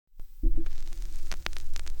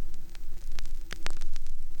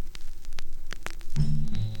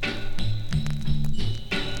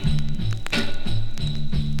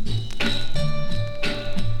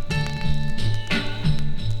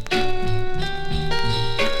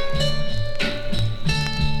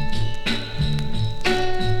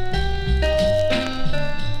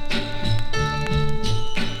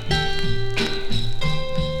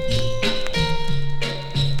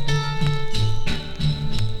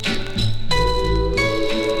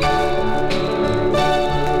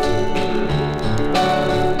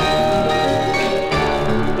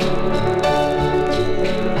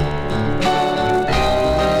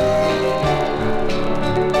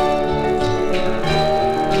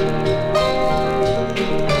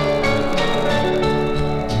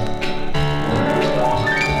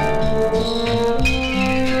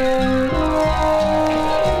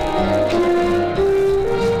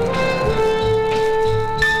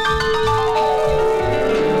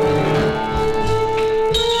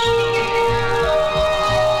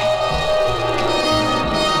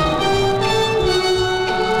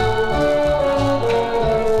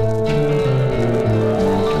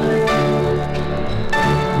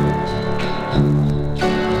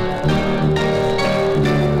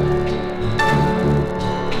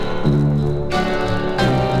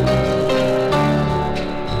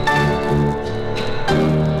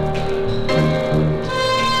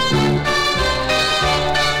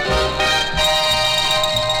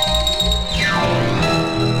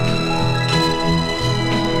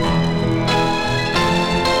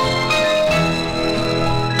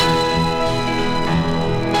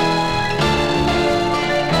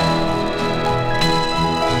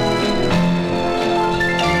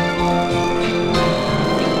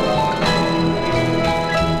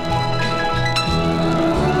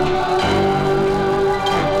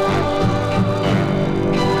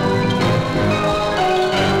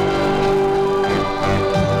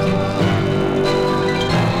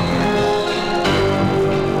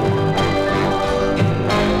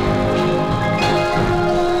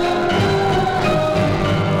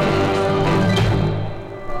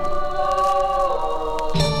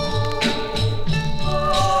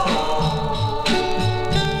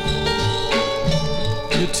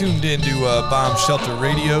tuned into Bomb Shelter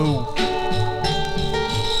Radio.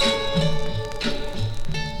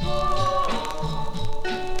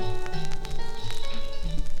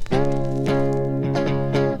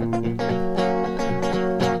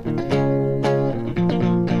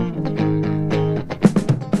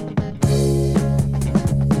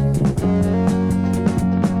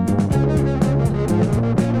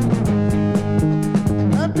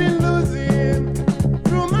 I've been losing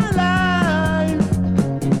through my life.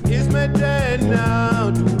 It's my turn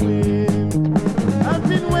now to win.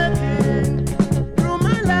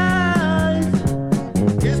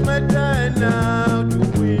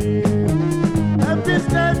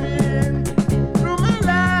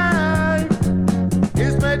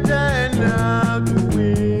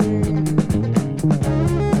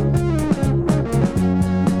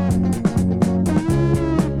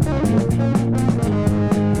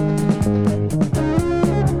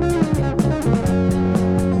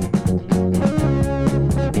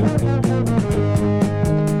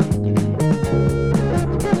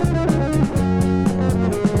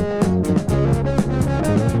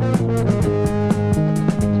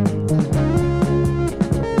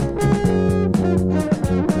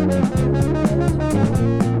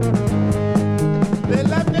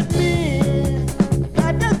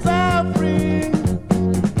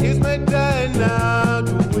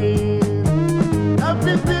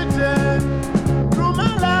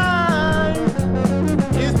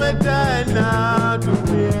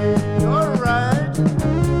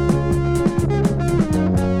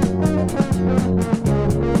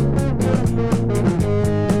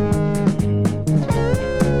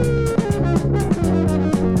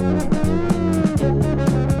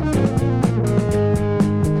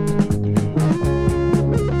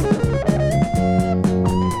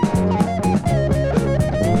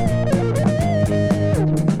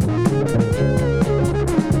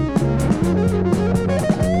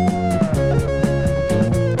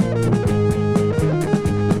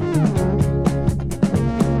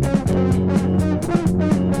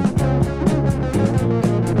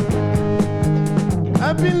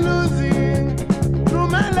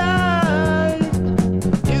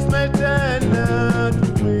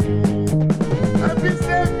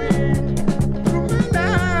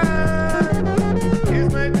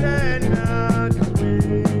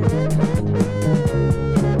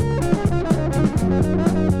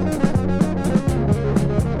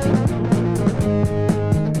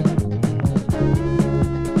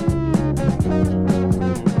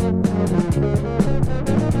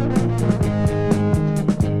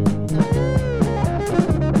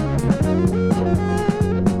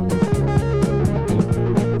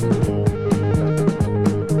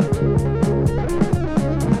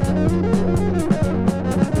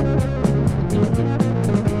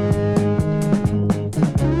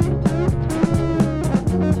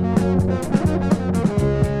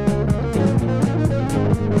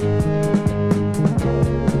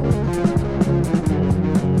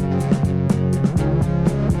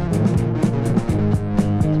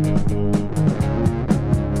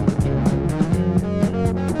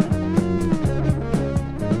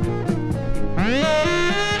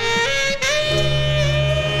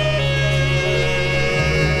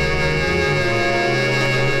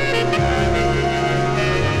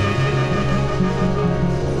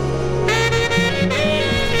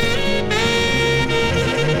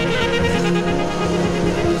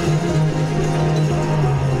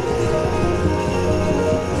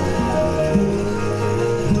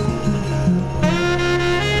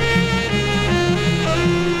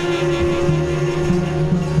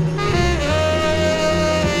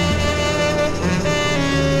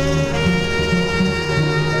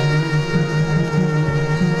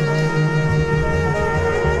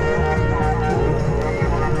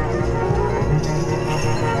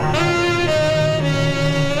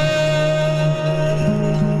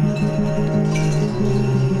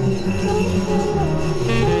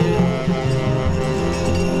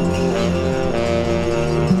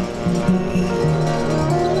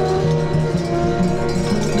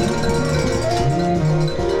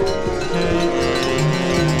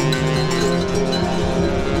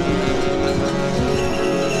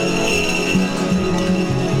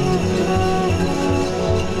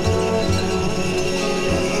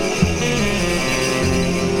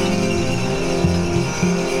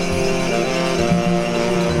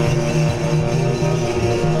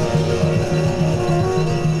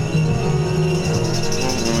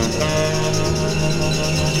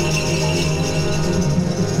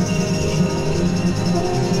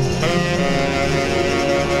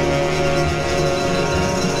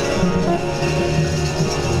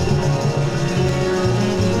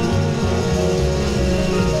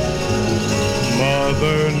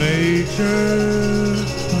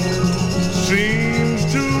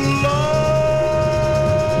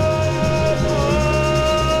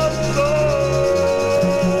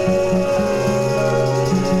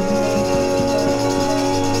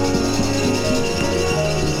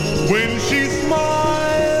 he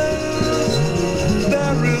smiles,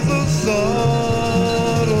 there is a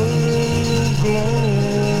subtle glow.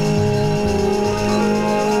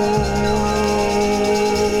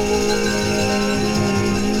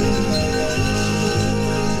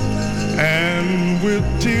 And with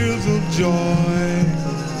tears of joy,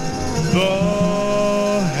 the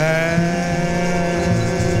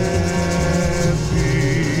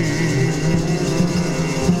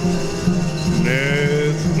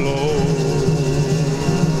happiness flows.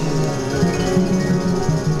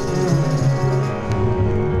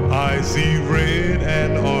 I see red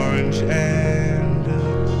and orange and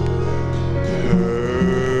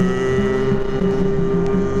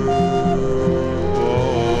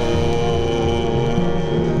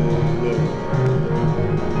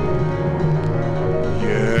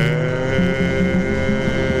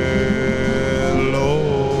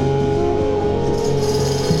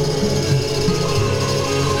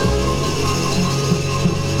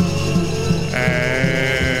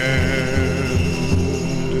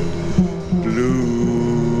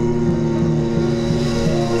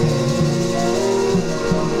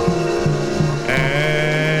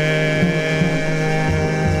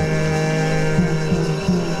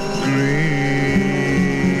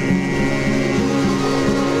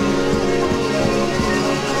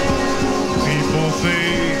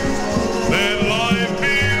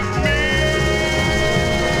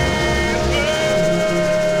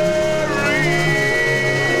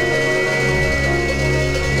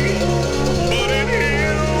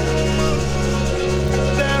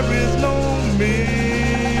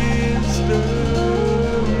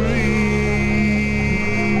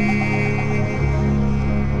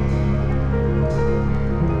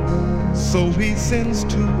so he sends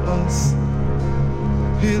to us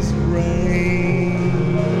his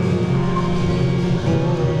rainbow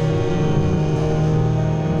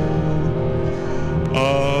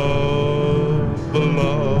of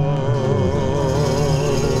love,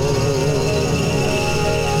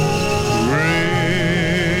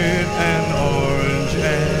 red and orange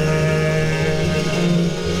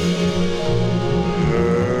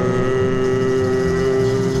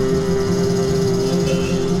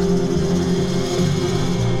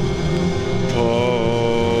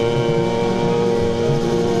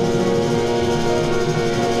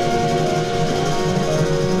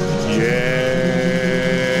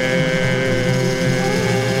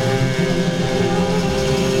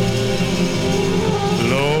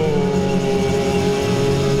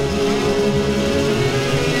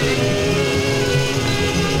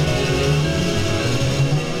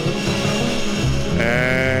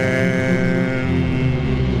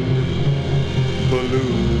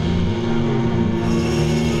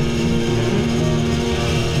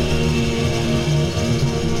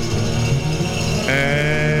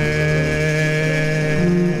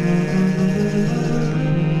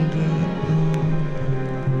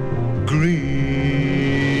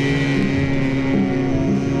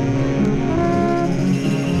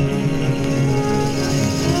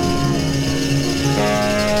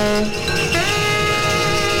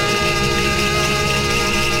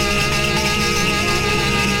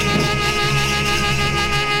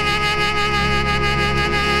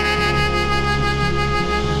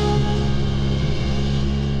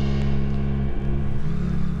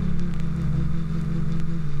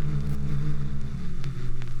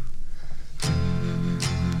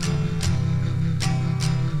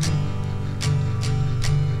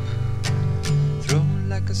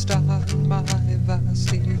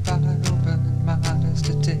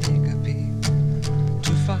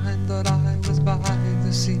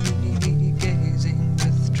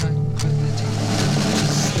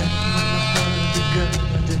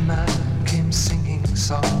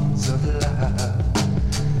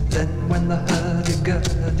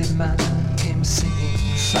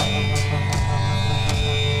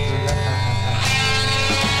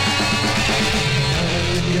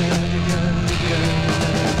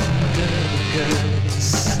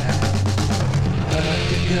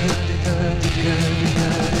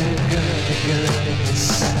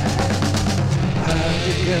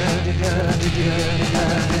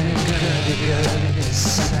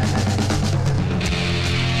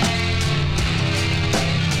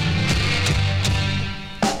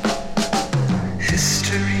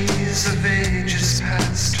Histories of ages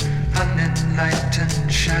past,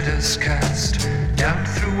 unenlightened shadows cast down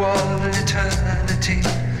through all eternity,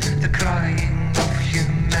 the crying of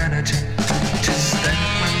humanity. 'Tis then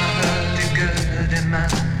when the hurdy-gurdy man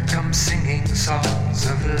comes singing songs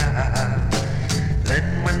of love.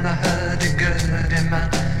 Then when the hurdy-gurdy man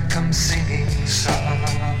comes singing songs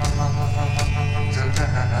of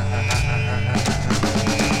love.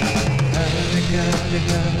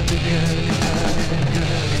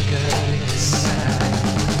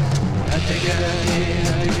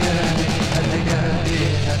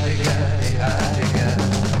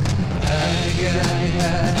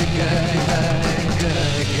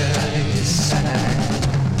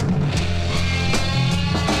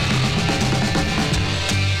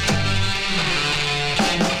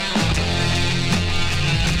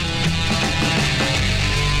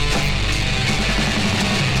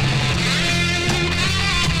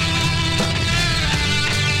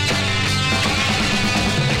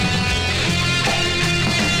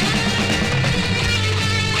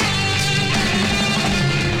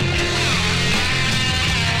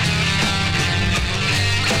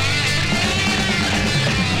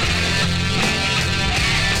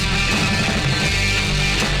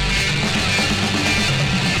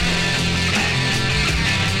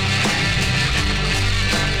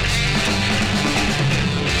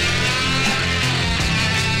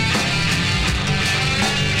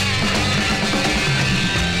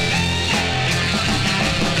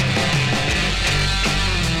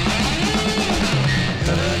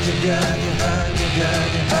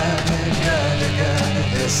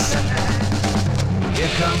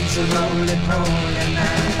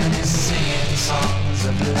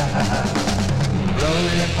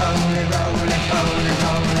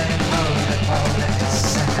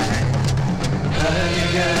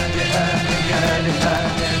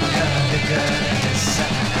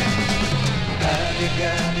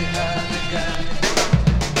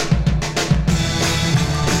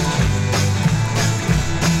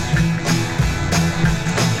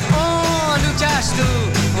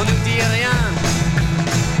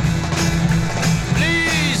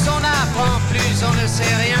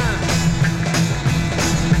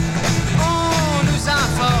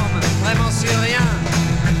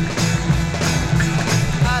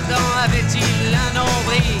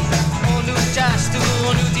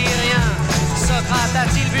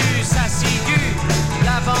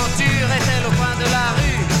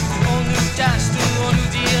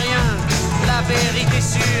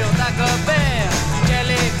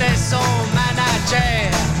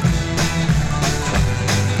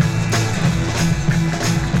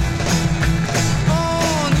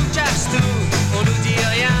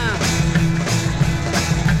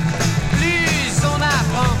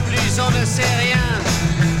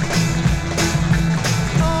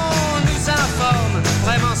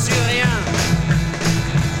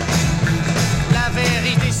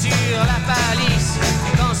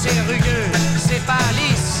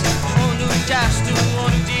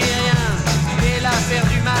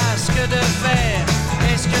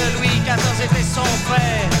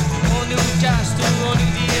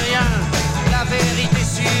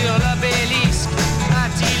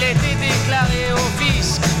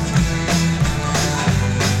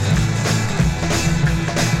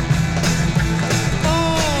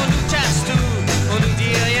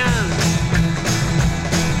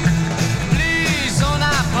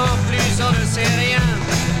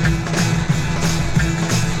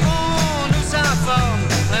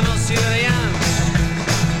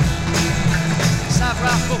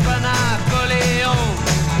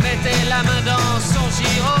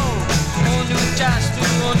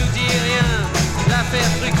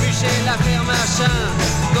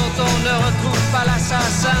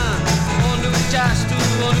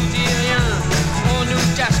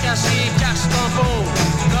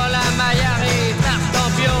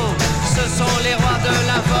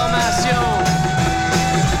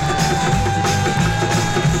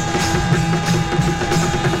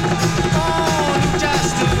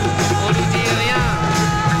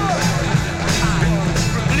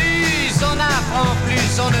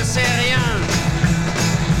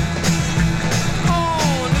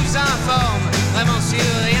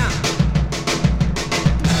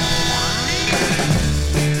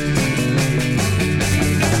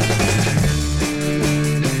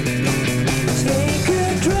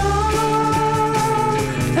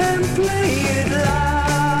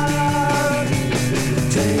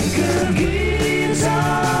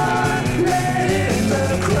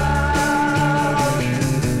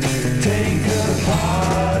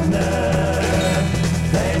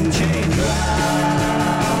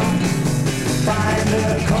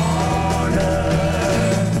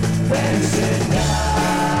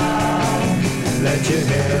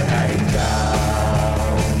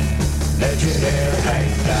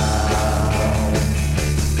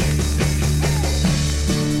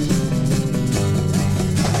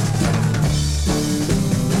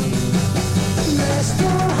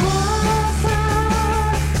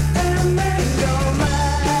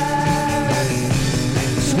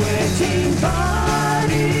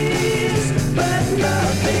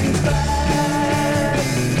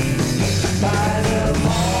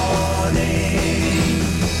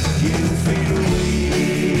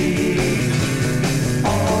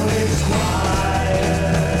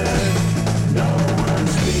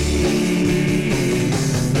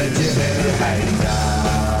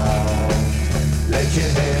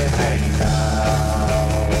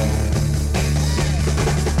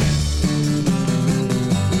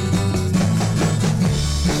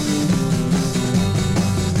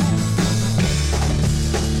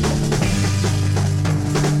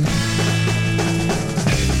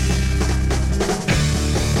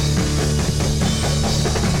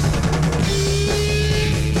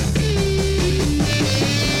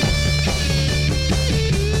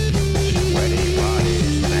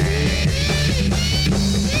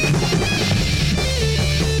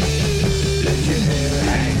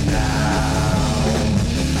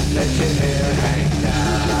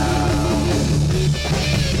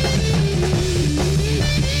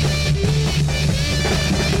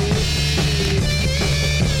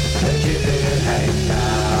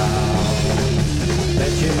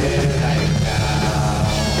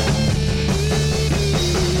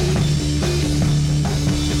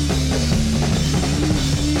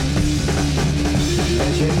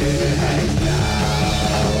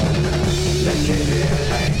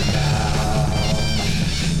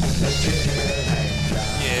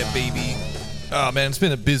 Oh man, it's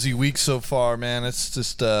been a busy week so far, man. It's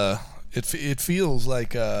just it feels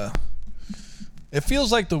like the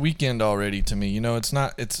weekend already to me. You know, it's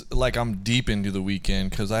like I'm deep into the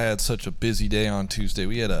weekend because I had such a busy day on Tuesday.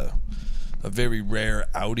 We had a very rare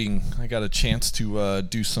outing. I got a chance to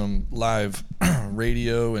do some live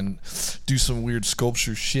radio and do some weird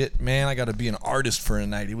sculpture shit. Man, I got to be an artist for a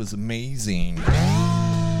night. It was amazing.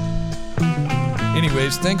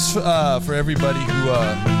 Anyways, thanks for everybody who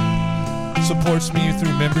supports me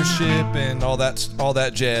through membership and all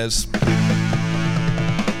that jazz.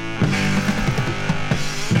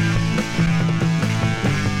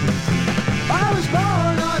 I was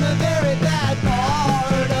born on a very bad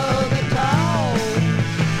part of the town.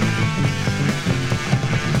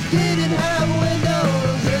 Didn't have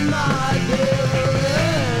windows in my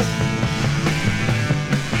building.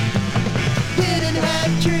 Didn't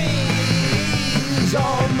have trees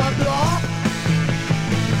on my block.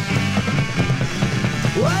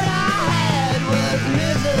 What I had was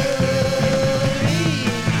misery.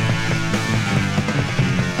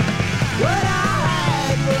 What I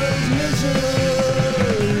had was misery.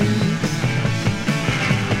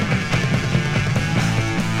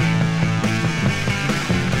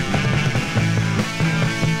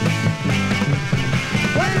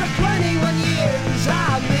 When at 21 years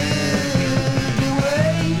I moved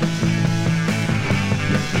away,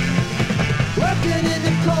 working in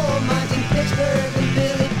the coal mines in Pittsburgh and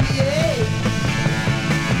Philly, PA.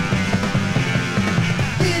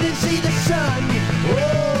 Didn't see the sun or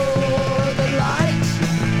the lights.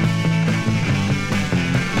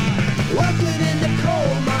 Working in the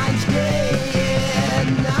coal mines day and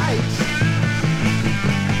night.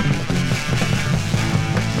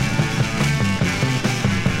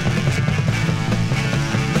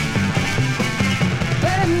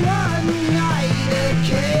 Then one night a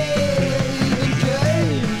cave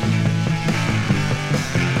came.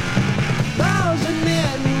 1,000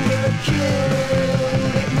 men were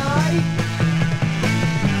killed at night.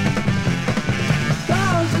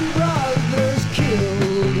 1,000 brothers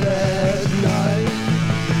killed at night.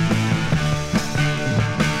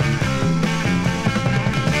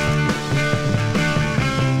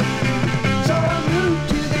 So I moved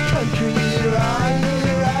to the country right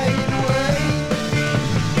away,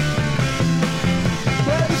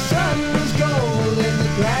 where the sun was gold and the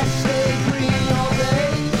grass stayed green all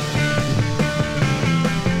day.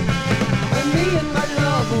 And me and my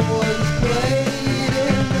loved ones played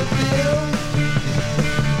in the field.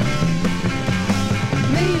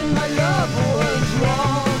 Me and my loved ones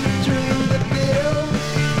roamed through the field.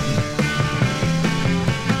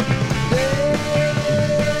 Day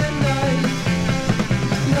and night,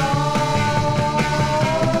 no.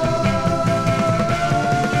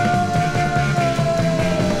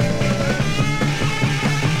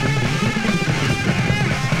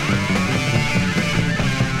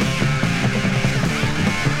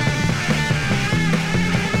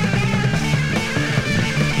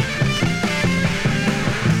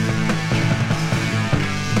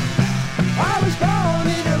 I was born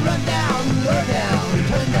in a rundown, low-down,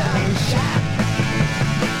 turn-down shack.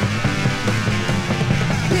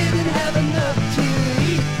 Didn't have enough to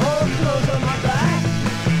eat or clothes on my back.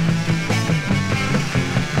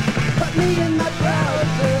 But me and my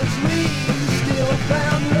brothers, we still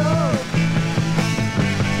found love.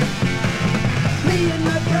 Me and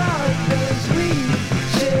my brothers, we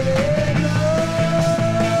shared love.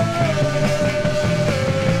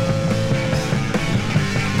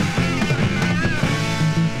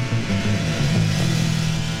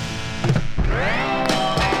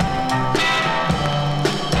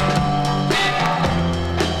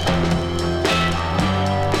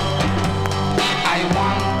 I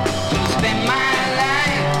want to spend my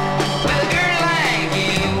life with a girl like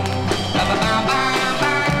you.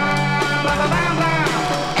 Ba-ba-ba-ba-ba, ba-ba-ba-ba,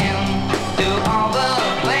 and do all the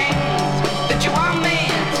things that you want me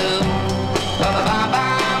to.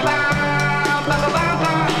 Ba-ba-ba-ba-ba,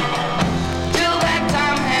 ba-ba-ba-ba, till that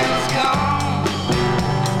time has come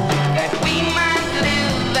that we might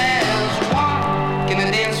live as one. Can I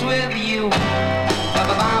dance with you?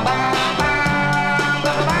 Ba-ba-ba-ba-ba,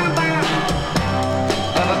 ba-ba-ba-ba.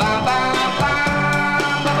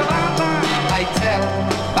 I tell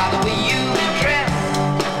by the way you dress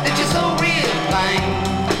that you're so real fine.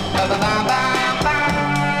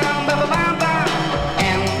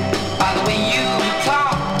 And by the way you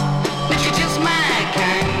talk that you're just my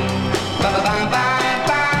kind.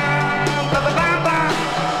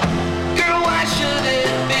 Girl, why should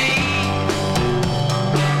it be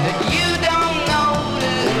that you don't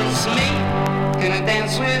notice me? Can I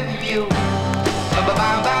dance with you?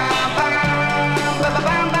 Ba-ba-ba-ba-ba,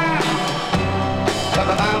 ba-ba-ba-ba.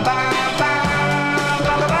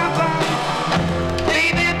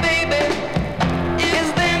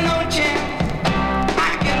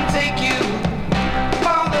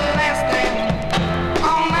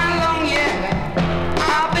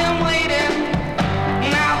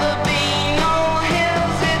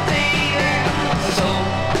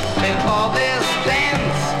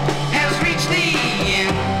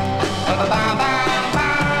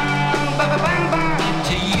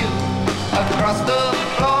 To you across the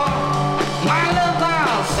floor, my love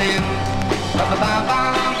I'll send.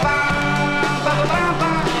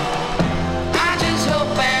 I just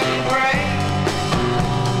hope and pray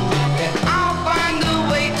that I'll find a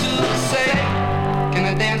way to say, can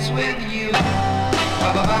I dance with you?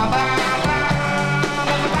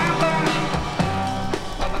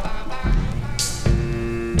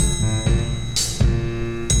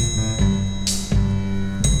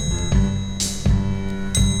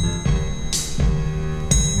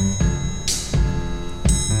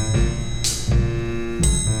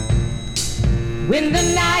 When the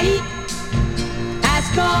night has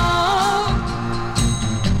come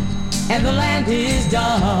and the land is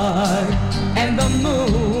dark and the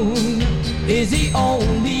moon is the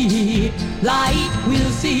only light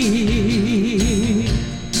we'll see.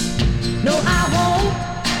 No, I won't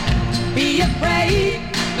be afraid.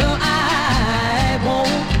 No, I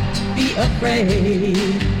won't be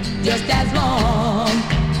afraid. Just as long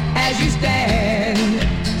as you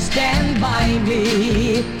stand by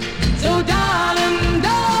me. So darling,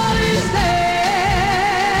 darling,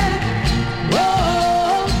 stand,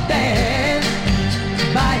 oh, stand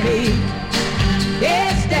by me. Yeah,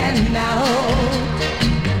 stand now,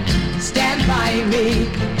 stand by me,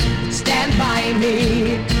 stand by me.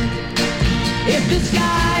 If the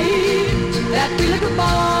sky that we look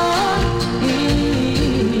upon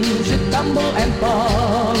should crumble and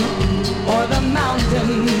fall, or the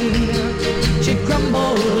mountain should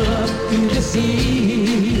crumble to the sea,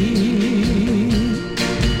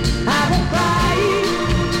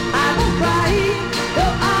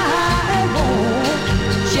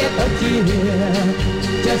 a tear,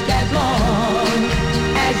 just as long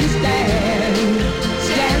as you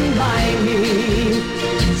stand by me.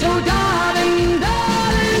 So darling,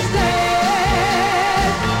 darling,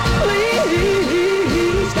 stand,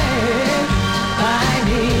 please stand by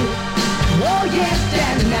me. Oh yes,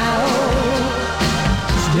 stand now,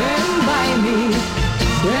 stand by me,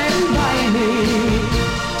 stand by me.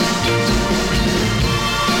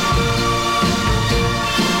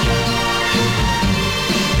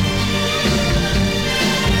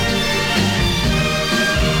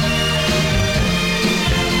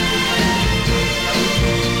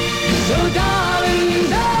 So darling,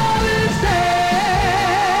 darling,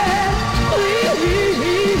 stand,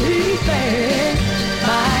 please stand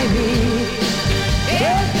by me.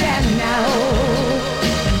 Yes, stand now,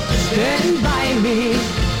 stand by me,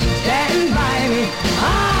 stand by me.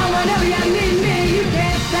 Ah, whenever you need me, you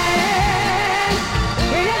can stand.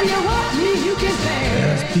 Whenever you want me, you can stand.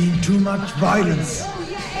 There's been too much violence,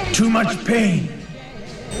 too much pain.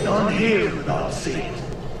 None here without sin.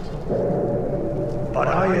 But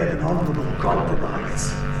I had an honorable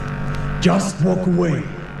compromise. Just walk away.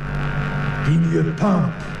 Give me a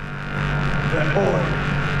pump, the oil,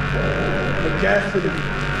 the gasoline,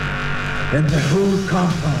 and the whole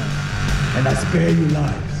compound, and I spare you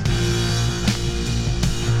lives.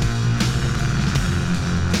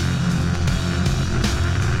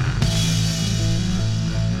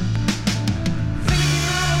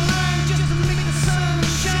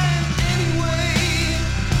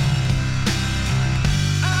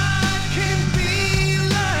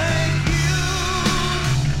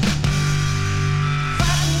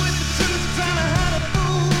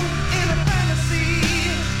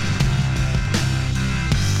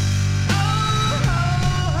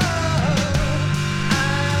 Oh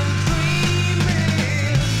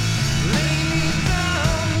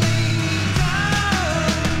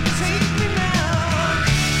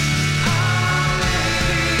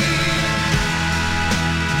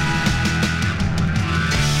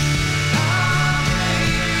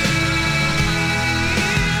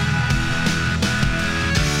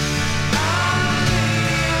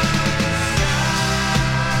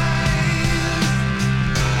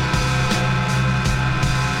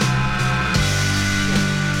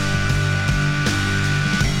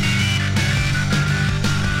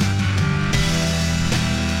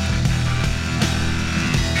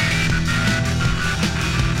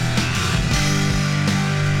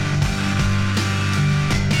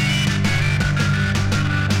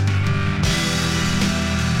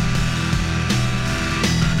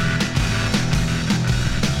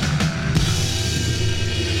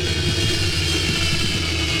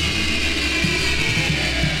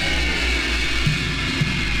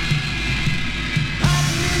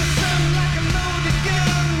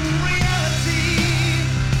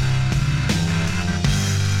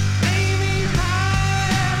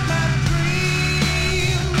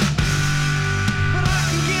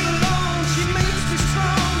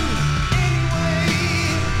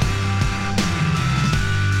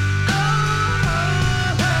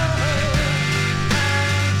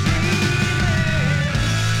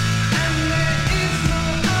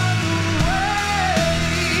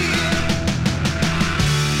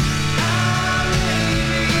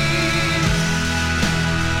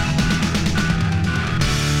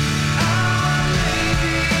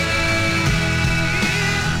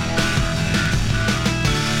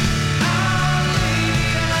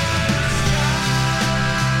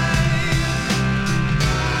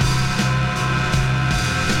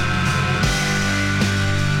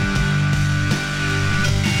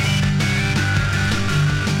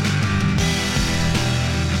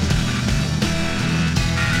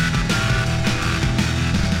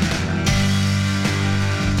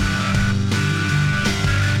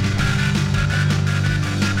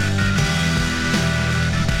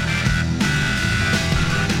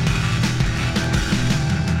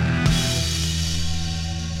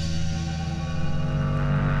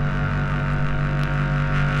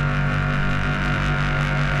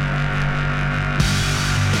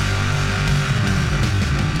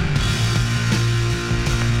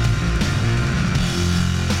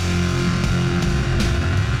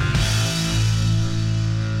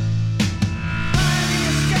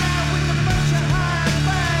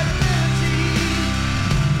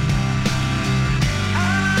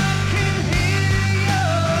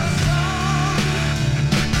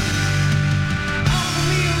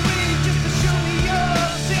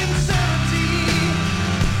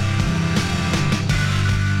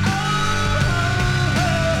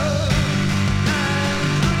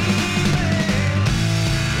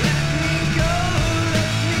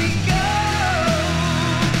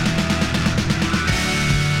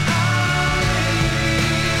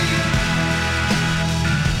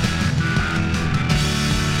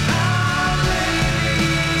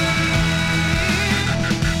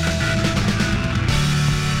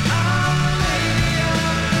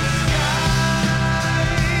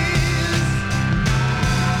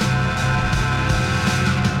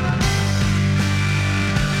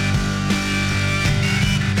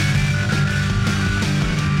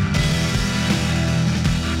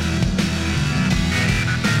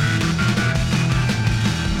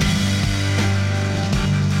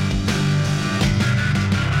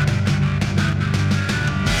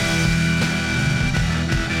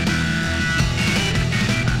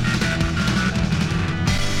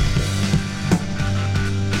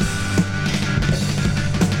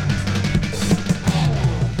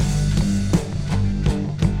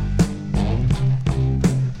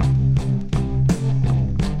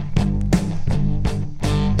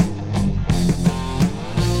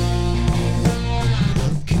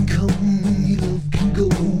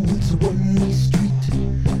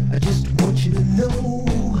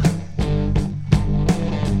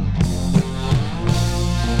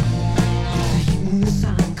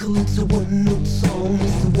It's a one-note song,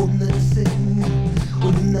 it's the one that I sing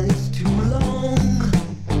when the night's too long.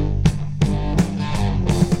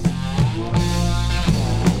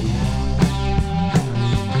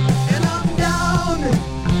 And I'm down.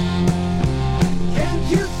 Can't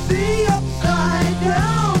you see upside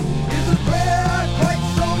down? Is a prayer quite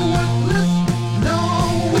so worthless? No,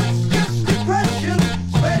 it's just depression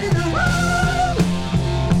spreading around.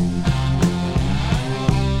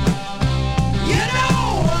 You know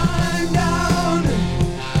I'm down.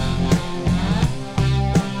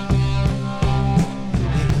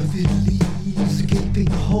 And if it leaves a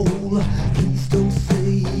gaping hole, please don't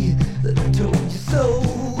say that I told you so.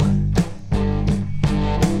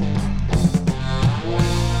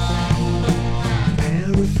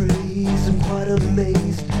 Paraphrase, I'm quite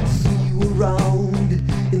amazed to see you around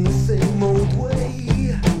in the same old way.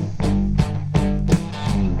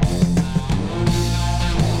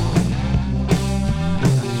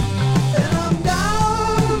 And I'm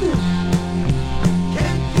down.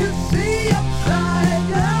 Can't you see upside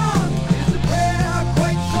down? Is a prayer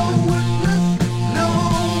quite so worthless? No,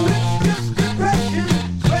 it's just depression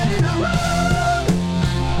spreading around.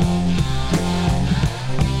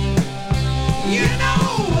 You know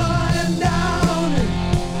I'm down.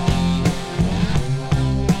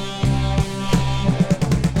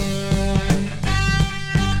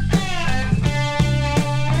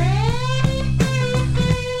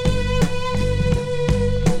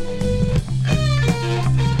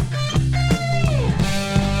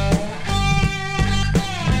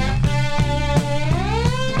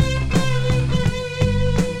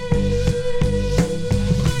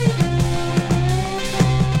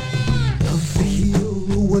 Love to heal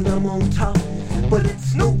when I'm on top, but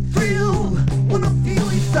it's no thrill when I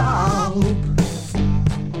feel you stop.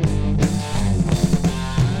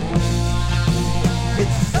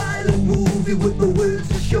 It's a silent movie with no words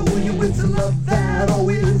to show you. It's a love that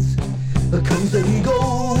always comes and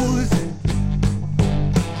goes.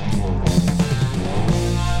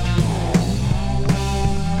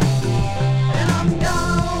 And I'm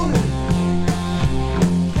down.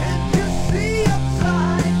 Can't you see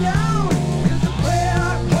upside down? Is a prayer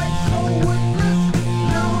quite so worthless?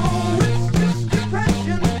 No, it's just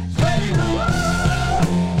depression spreading around.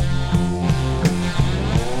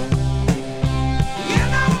 You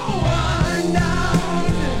know I'm down.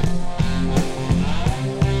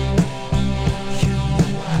 You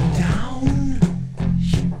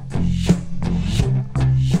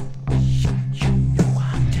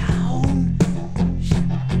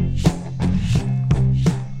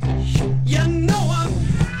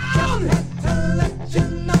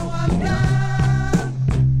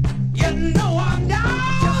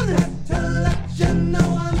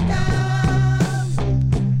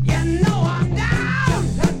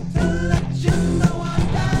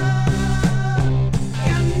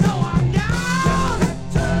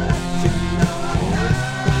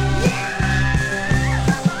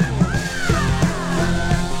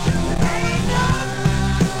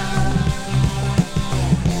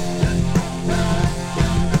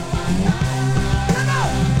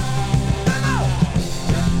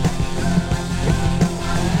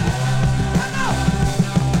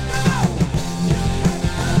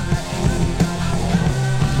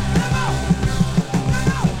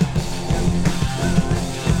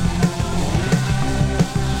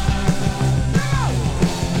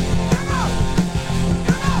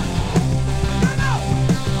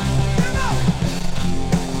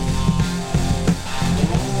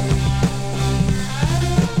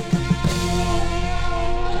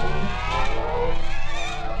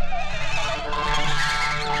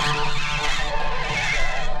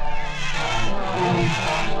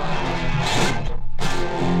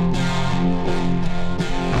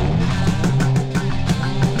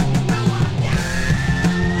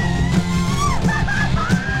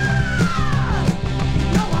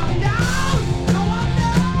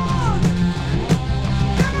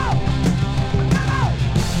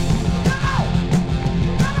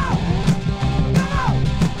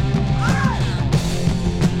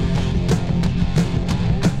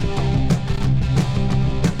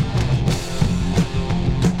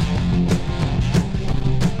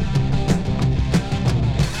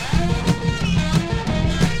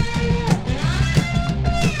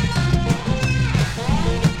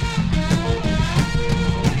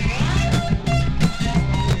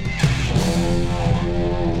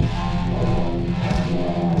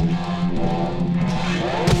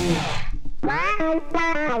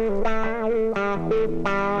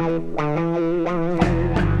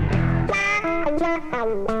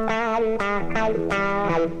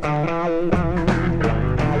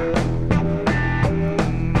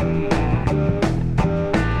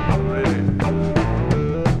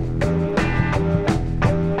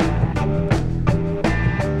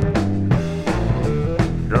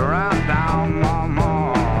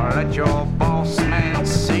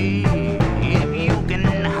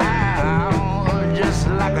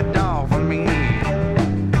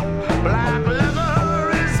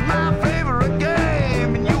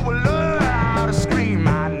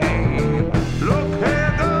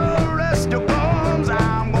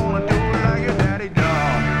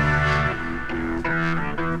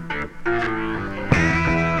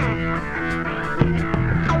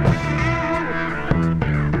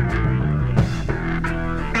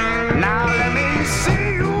Now let me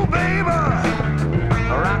see you, baby,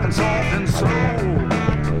 rockin' soft and slow.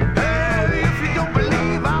 Hey, if you don't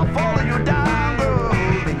believe I'll follow you down, girl,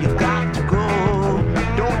 then you got to go.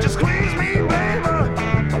 Don't you squeeze me, baby,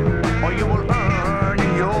 or you will earn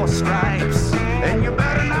your stripes. And you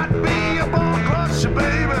better not be a ball crusher,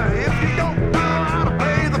 baby, if you don't know how to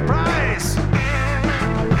pay the price.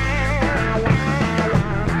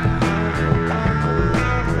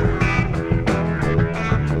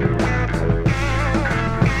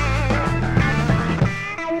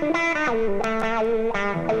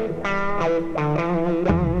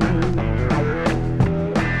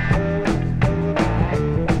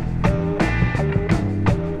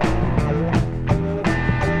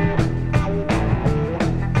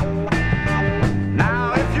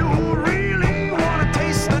 Now, if you really want to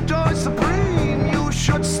taste the joy supreme, you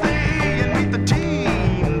should stay and meet the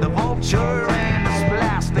team, the vulture and the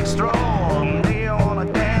plastic straw. They want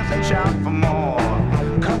to dance and shout for more.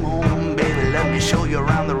 Come on, baby, let me show you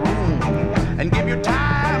around the room and give you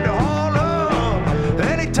time to holler.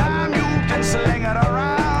 Anytime you can sling it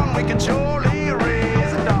around, we can surely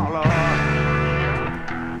raise a dollar.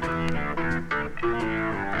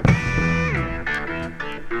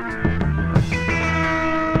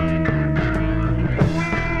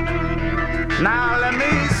 Now let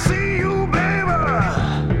me see you, baby,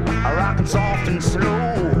 rockin' soft and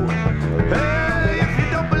slow. Hey, if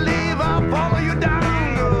you don't believe I'll follow you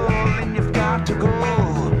down, girl, then you've got to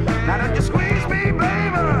go. Now don't you squeeze me,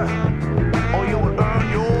 baby, or you'll earn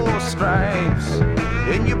your stripes.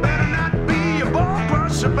 And you better not be a ball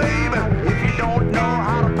crusher, baby, if you don't know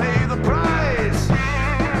how to pay the price.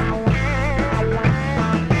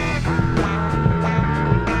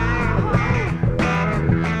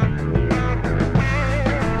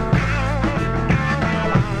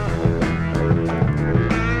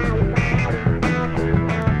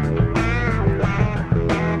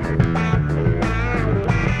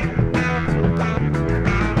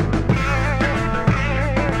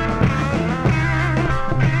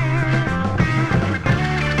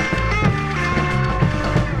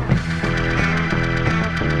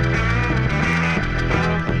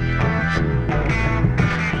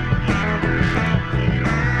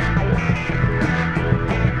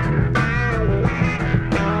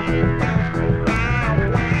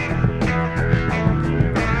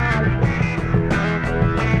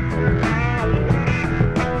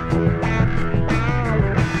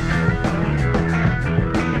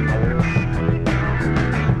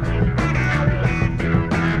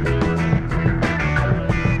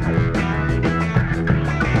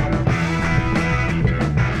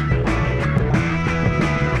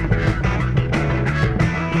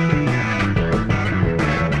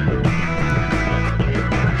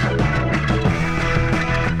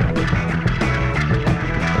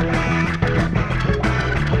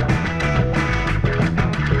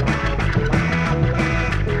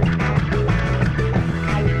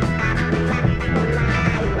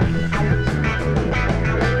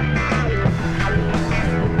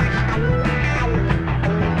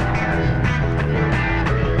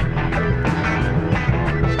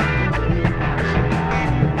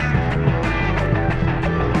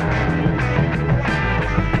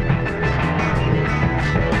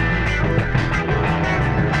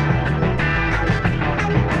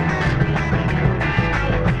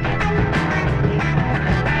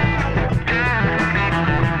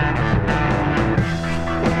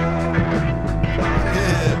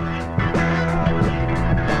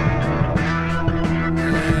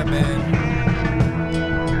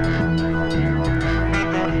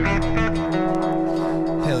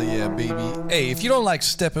 Hey, if you don't like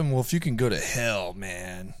Steppenwolf, you can go to hell,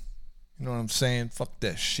 man. You know what I'm saying? Fuck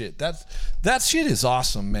that shit. That shit is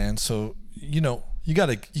awesome, man. So, you know, you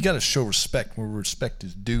gotta show respect where respect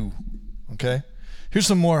is due. Okay? Here's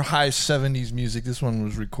some more high 70s music. This one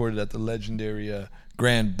was recorded at the legendary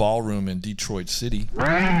Grand Ballroom in Detroit City. The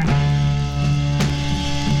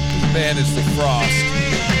band is The Frost.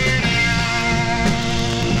 Yeah.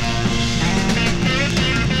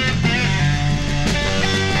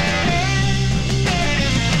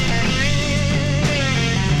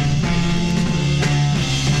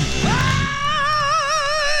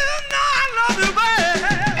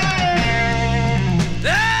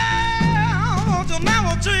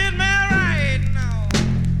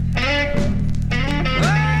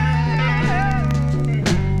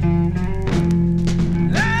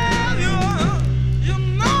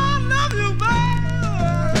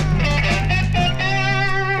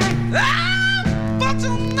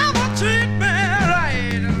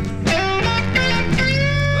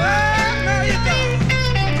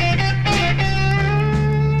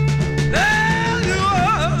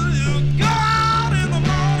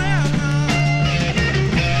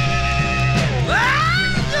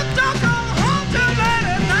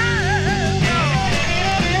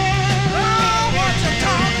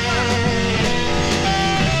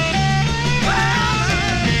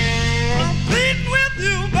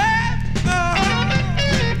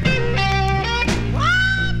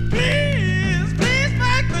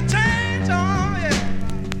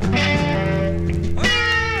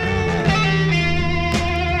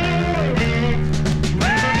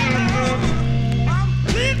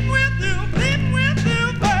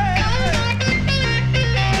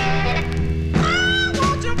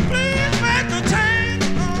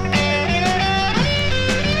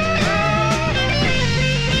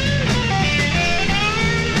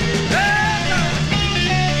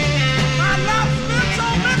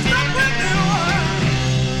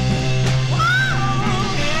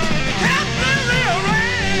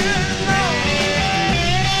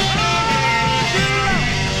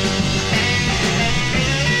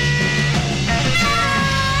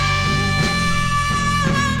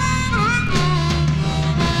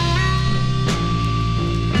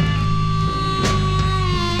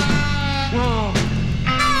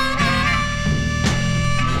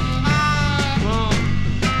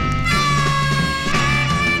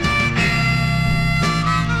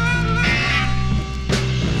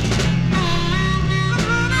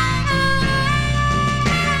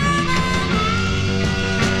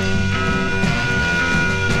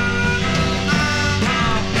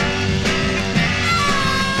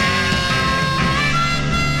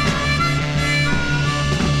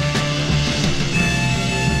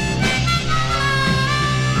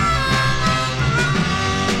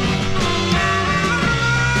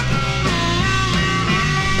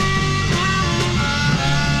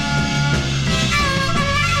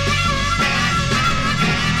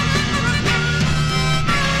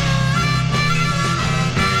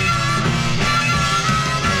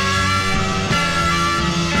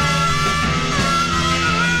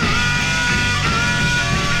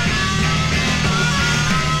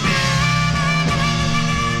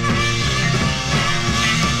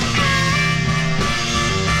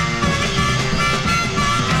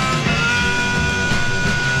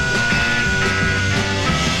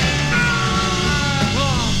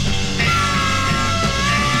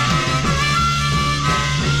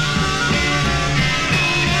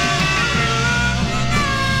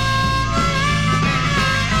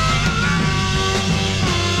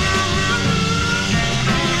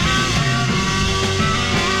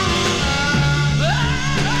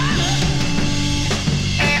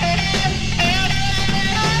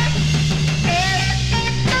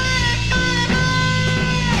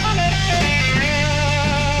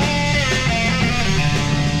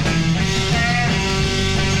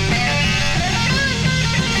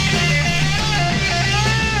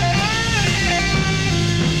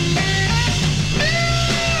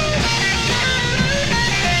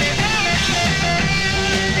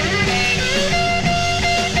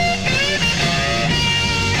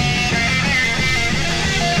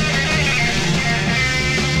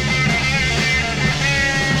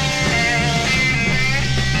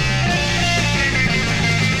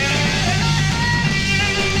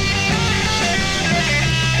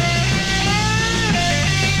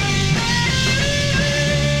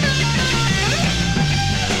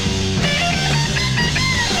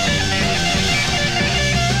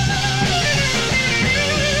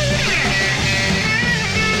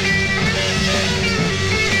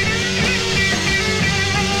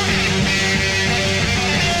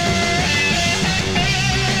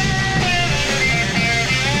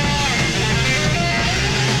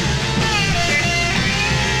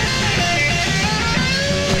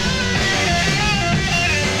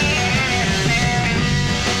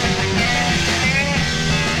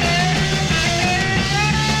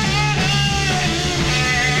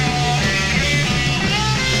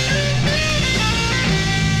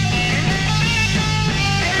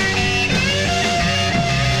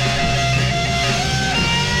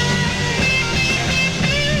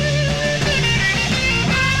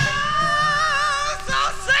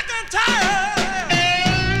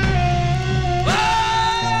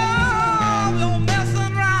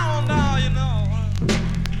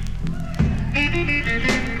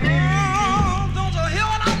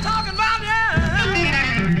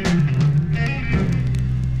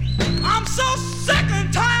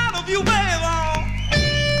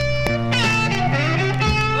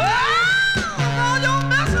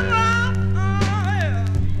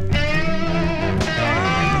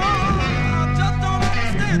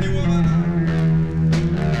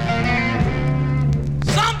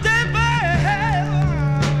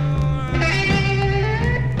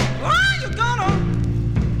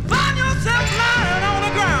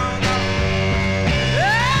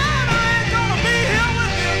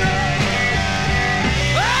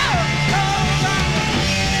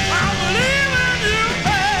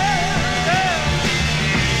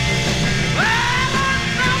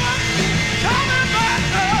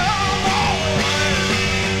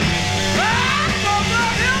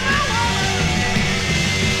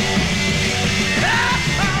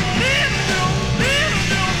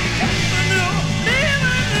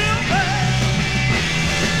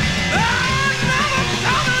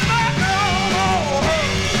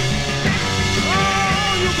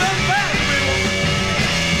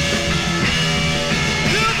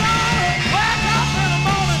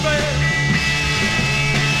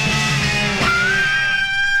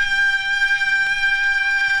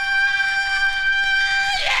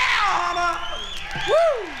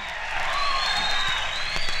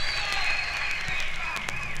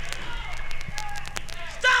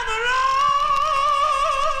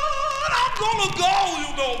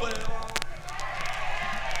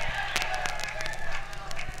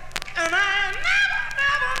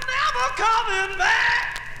 coming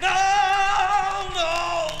back. No,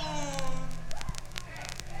 no.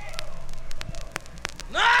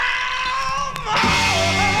 No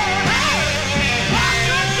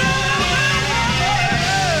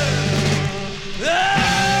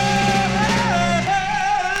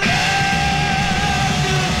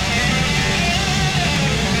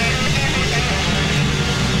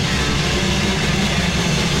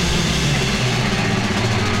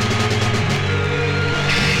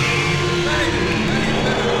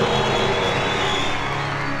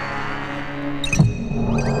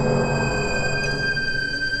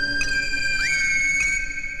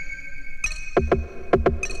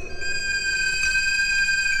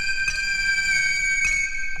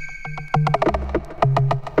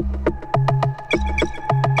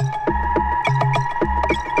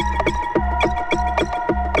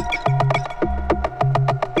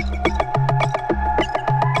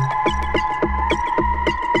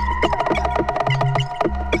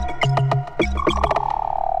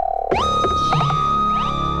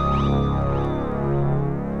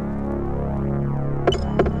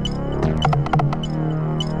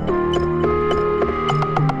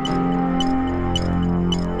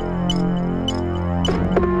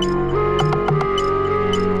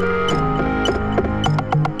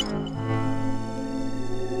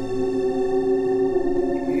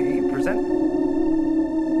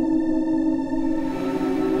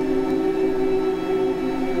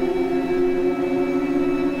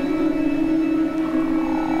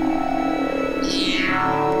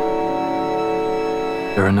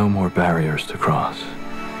There are no more barriers to cross.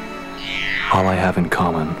 All I have in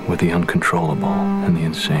common with the uncontrollable and the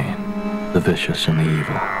insane, the vicious and the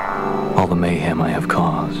evil, all the mayhem I have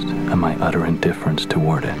caused and my utter indifference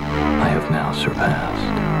toward it, I have now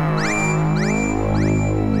surpassed.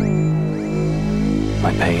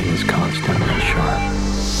 My pain is constant and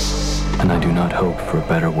sharp, and I do not hope for a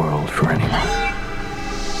better world for anyone.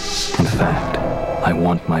 In fact, I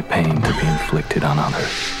want my pain to be inflicted on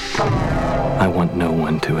others. I want no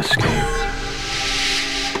one to escape.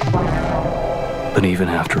 But even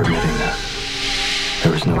after admitting this,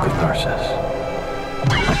 there is no catharsis.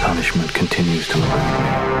 My punishment continues to elude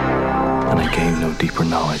me, and I gain no deeper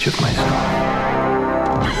knowledge of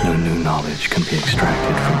myself. No new knowledge can be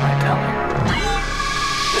extracted from my telling.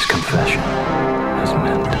 This confession has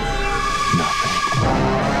meant nothing.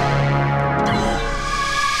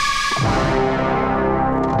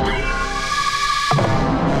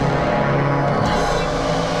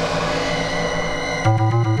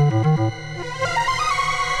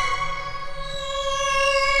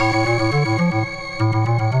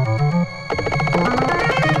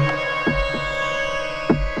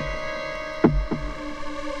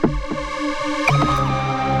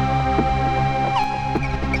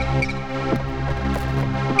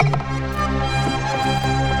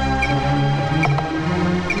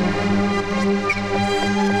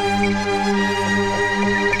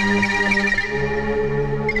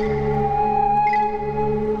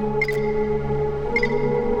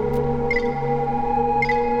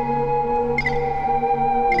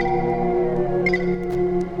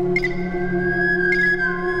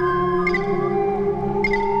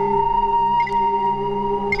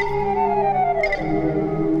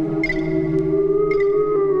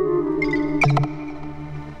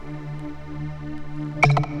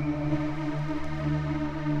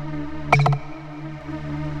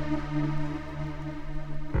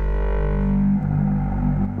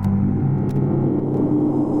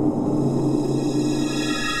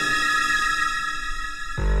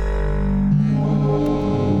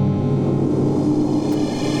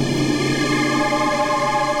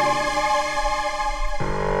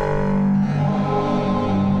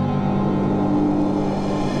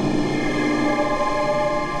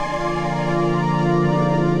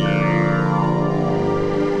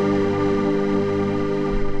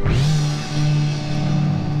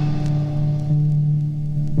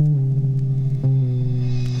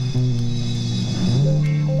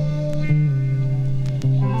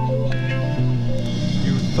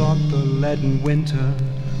 leaden winter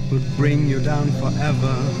would bring you down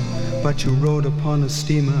forever, but you rode upon a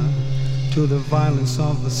steamer to the violence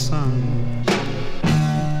of the sun.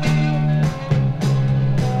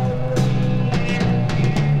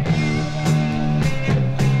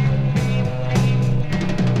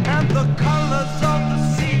 And the colors of the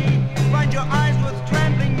sea find your eyes with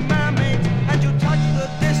trembling mermaids, and you touch the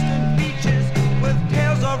distant beaches with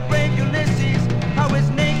tales of brave Ulysses, how his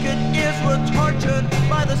naked ears were tortured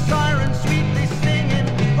by the sirens sweetly singing,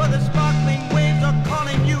 for the sparkling waves are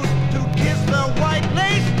calling you to kiss the white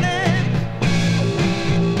lace lips.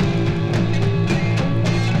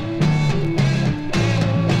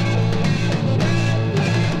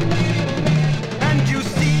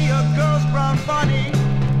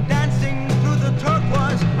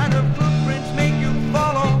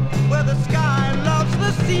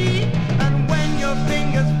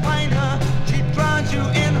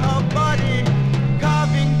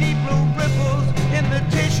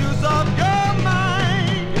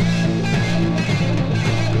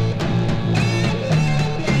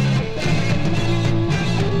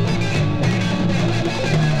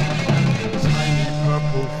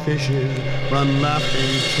 fishes run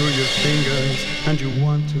laughing through your fingers, and you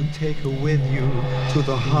want to take her with you to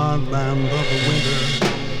the hard land of the winter.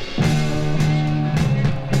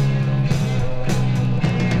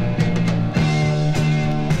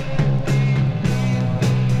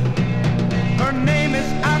 Her name is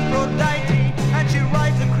Aphrodite, and she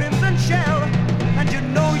rides a crimson shell, and you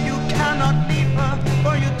know you cannot leave her,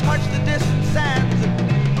 for you touch the distant sands.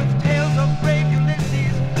 With tales of brave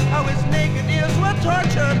Ulysses, how his naked ears were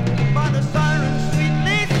tortured by the sirens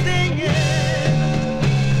sweetly singing.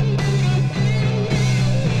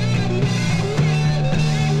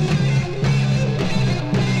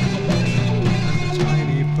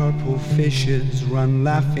 Tiny purple fishes run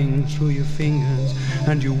laughing through your fingers,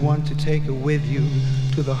 and you want to take her with you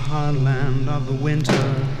to the hard land of the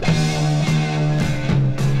winter.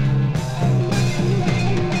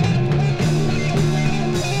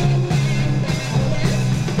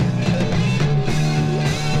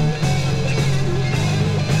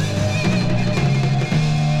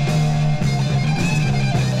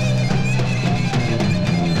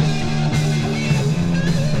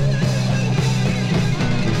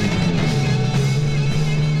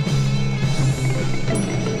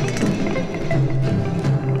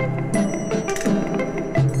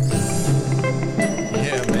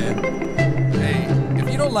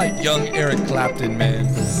 Like young Eric Clapton, man.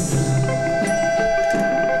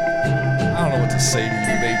 I don't know what to say to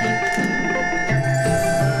you, baby.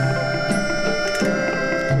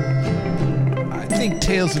 I think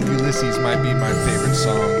Tales of Ulysses might be my favorite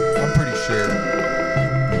song. I'm pretty sure.